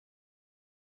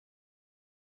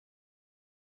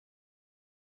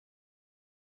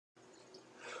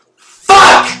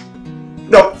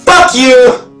Fuck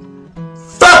you!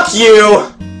 Fuck you!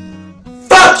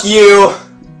 Fuck you!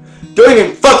 Don't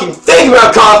even fucking think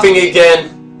about coughing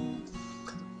again!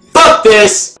 Fuck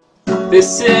this!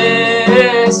 This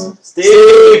is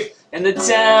Steve! in the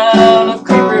town of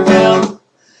Creeperville.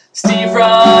 Steve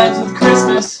rhymes with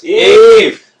Christmas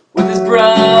Eve! with his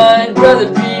bride,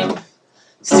 brother Pete.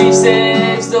 Steve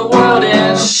saves the world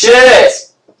and Shit!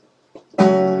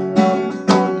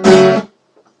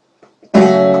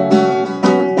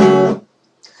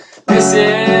 This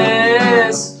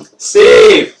is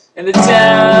Steve! in the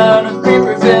town of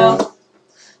Creeperville.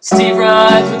 Steve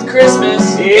rhymes with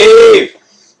Christmas Eve!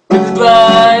 with his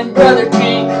blind brother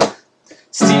Pete.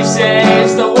 Steve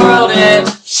saves the world and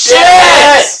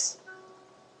Shit!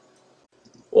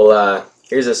 Well,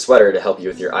 here's a sweater to help you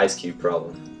with your ice cube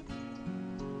problem.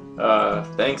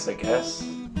 Thanks, I guess.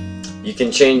 You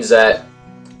can change that.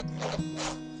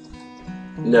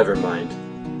 Never mind.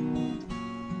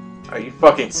 Are you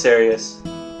fucking serious?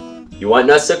 You want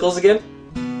nutsicles again?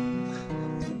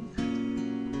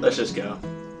 Let's just go.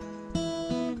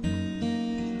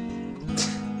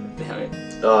 Damn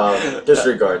it.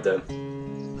 Disregard them.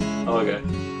 Oh, okay.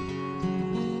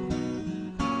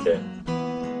 Okay.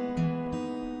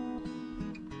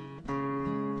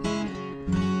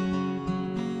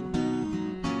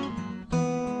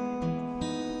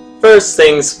 First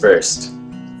things first.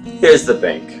 Here's the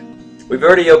bank. We've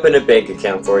already opened a bank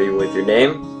account for you with your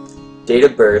name, date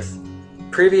of birth,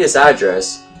 previous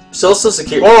address, social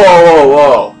security. Whoa, whoa, whoa,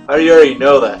 whoa! How do you already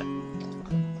know that?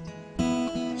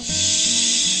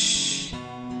 Shh.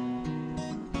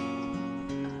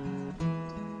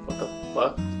 What the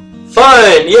fuck?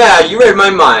 Fun! Yeah, you read my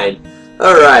mind.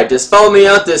 Alright, just follow me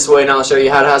out this way and I'll show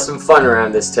you how to have some fun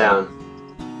around this town.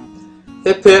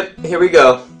 Hip hip, here we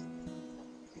go.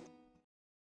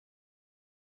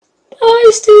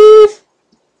 Hi, Steve!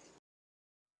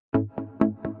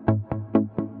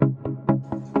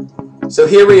 So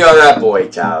here we are at Boy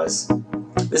Cows.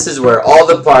 This is where all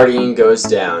the partying goes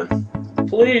down.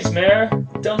 please, Mayor,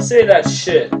 don't say that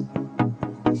shit.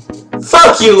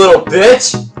 Fuck you, little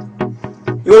bitch!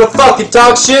 You wanna fucking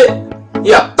talk shit?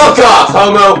 Yeah, fuck off,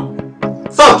 homo!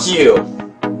 Fuck you!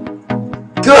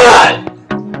 God!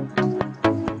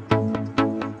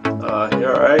 You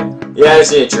alright? Yeah, I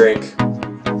just need a drink.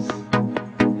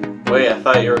 Wait, I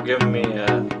thought you were giving me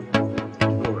a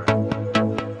tour.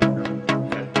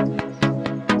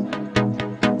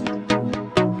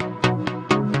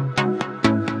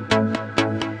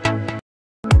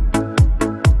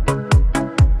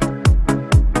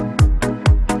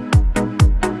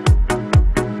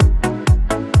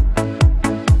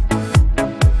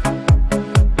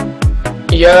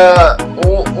 Yeah,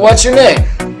 what's your name?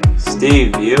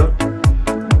 Steve, you?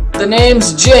 The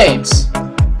name's James.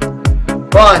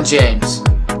 Bond James.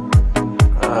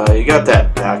 You got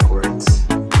that backwards.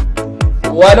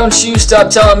 Why don't you stop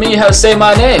telling me how to say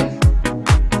my name?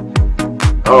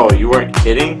 Oh, you weren't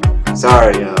kidding?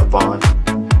 Sorry, Vaughn.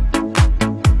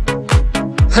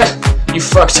 You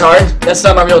fucktard. That's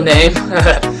not my real name.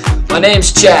 My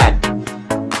name's Chad.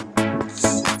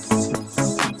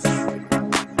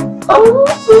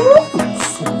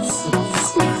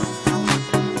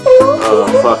 Oh,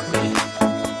 fuck me.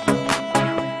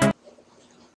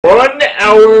 1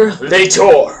 hour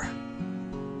later.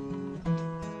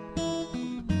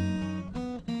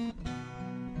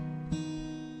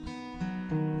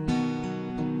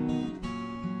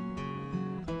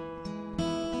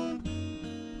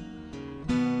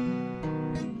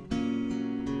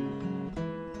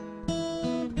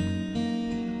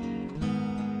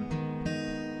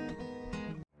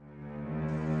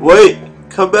 Wait!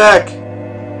 Come back!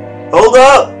 Hold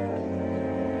up!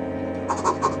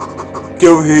 Get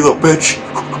over here, little bitch!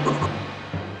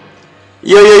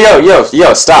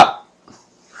 Yo, stop!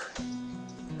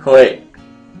 Wait.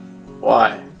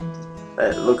 Why?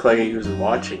 That looked like he was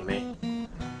watching me.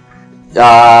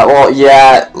 Well,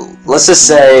 yeah, let's just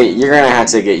say you're gonna have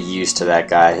to get used to that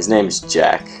guy. His name's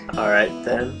Jack. Alright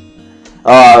then.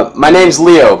 My name's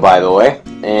Leo, by the way.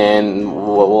 And,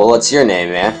 well, what's your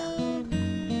name, man?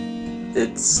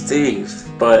 It's Steve,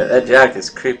 but that Jack is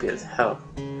creepy as hell.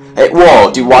 Hey, whoa,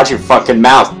 dude, watch your fucking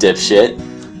mouth, dipshit.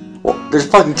 Well, there's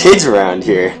fucking kids around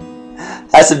here.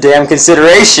 That's some damn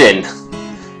consideration.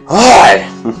 God.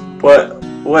 But,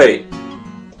 wait.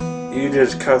 You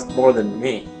just cussed more than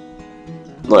me.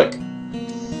 Look.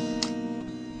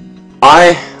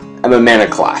 I am a man of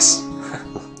class.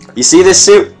 You see this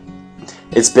suit?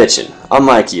 It's bitchin',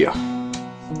 unlike you.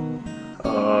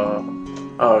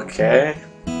 Okay.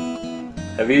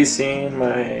 Have you seen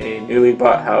my newly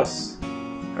bought house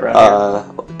around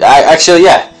here? Actually,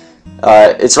 yeah.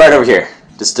 It's right over here.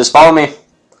 Just follow me.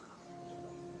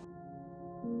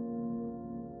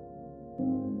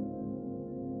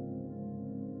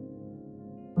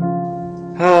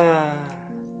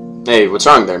 Hey, what's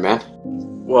wrong there, man?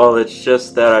 Well, it's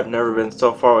just that I've never been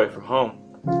so far away from home.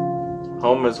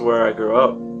 Home is where I grew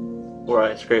up, where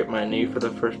I scraped my knee for the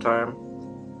first time,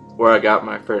 where I got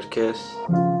my first kiss,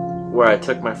 where I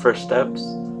took my first steps,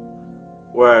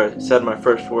 where I said my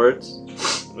first words.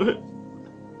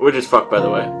 Which is fuck, by the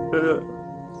way.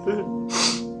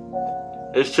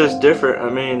 It's just different. I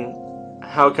mean,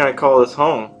 how can I call this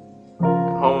home?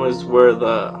 Home is where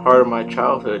the heart of my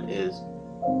childhood is.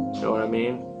 You know what I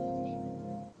mean?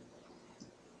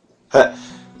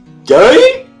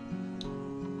 Gay?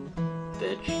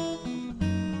 Bitch.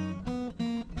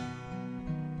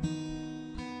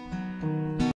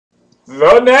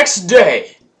 The next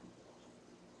day.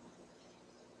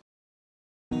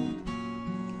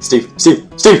 Steve!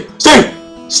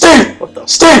 What the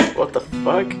Steve! What the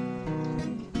fuck?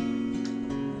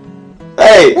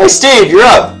 Hey, Steve, you're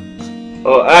up!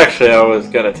 Well, actually, I was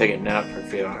gonna take a nap for a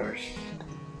few hours.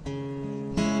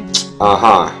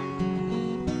 Uh-huh.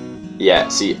 Yeah,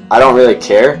 see, I don't really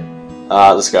care.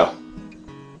 Let's go.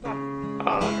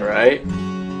 Alright.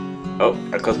 Oh,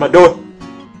 I closed my door.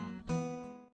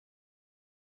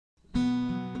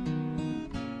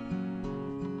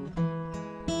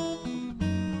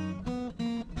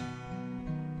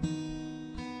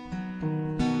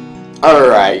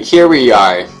 Alright, here we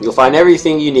are. You'll find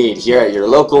everything you need here at your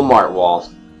local mart wall.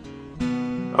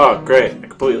 Oh, great. I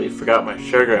completely forgot my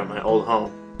sugar at my old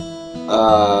home.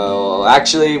 Well,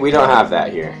 actually, we don't have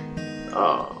that here.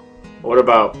 Oh. What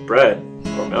about bread?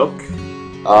 Or milk?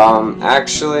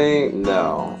 Actually,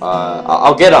 no.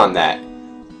 I'll get on that.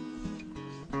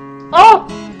 Oh,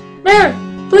 Mayor,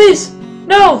 please,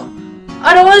 no!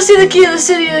 I don't want to see the key of the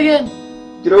city again.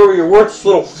 Get over your works,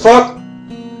 little fuck!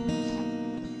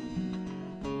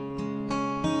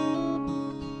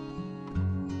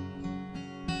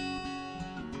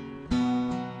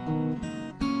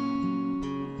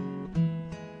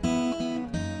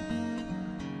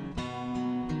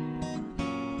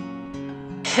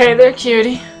 Hey there,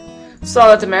 cutie. Saw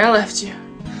that the mayor left you.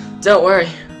 Don't worry,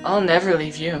 I'll never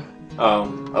leave you.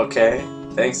 Okay.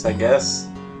 Thanks, I guess.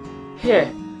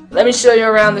 Here, let me show you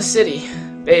around the city,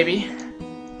 baby.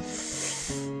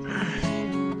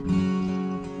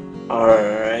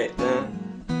 Alright then.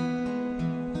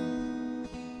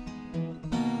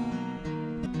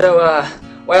 So,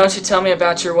 why don't you tell me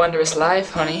about your wondrous life,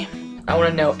 honey? I want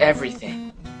to know everything.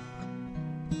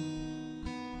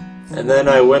 And then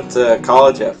I went to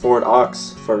college at Fort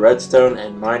Ox for redstone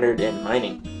and minored in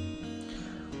mining.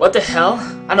 What the hell?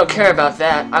 I don't care about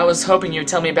that. I was hoping you'd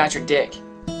tell me about your dick.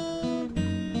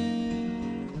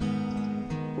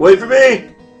 Wait for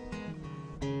me!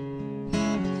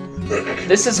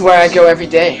 This is where I go every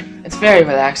day. It's very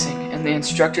relaxing, and the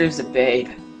instructor's a babe.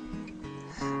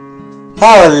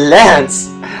 Oh, Lance!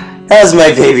 How's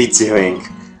my baby doing?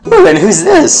 Ooh, and who's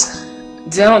this?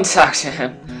 Don't talk to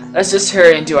him. Let's just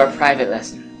hurry and do our private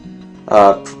lesson.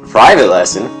 Private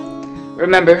lesson?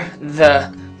 Remember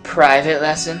the private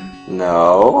lesson?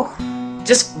 No.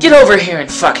 Just get over here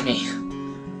and fuck me.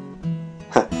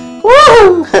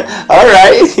 Woo!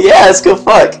 Alright, yeah, let's go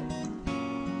fuck.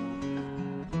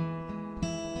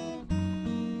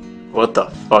 What the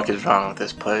fuck is wrong with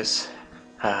this place?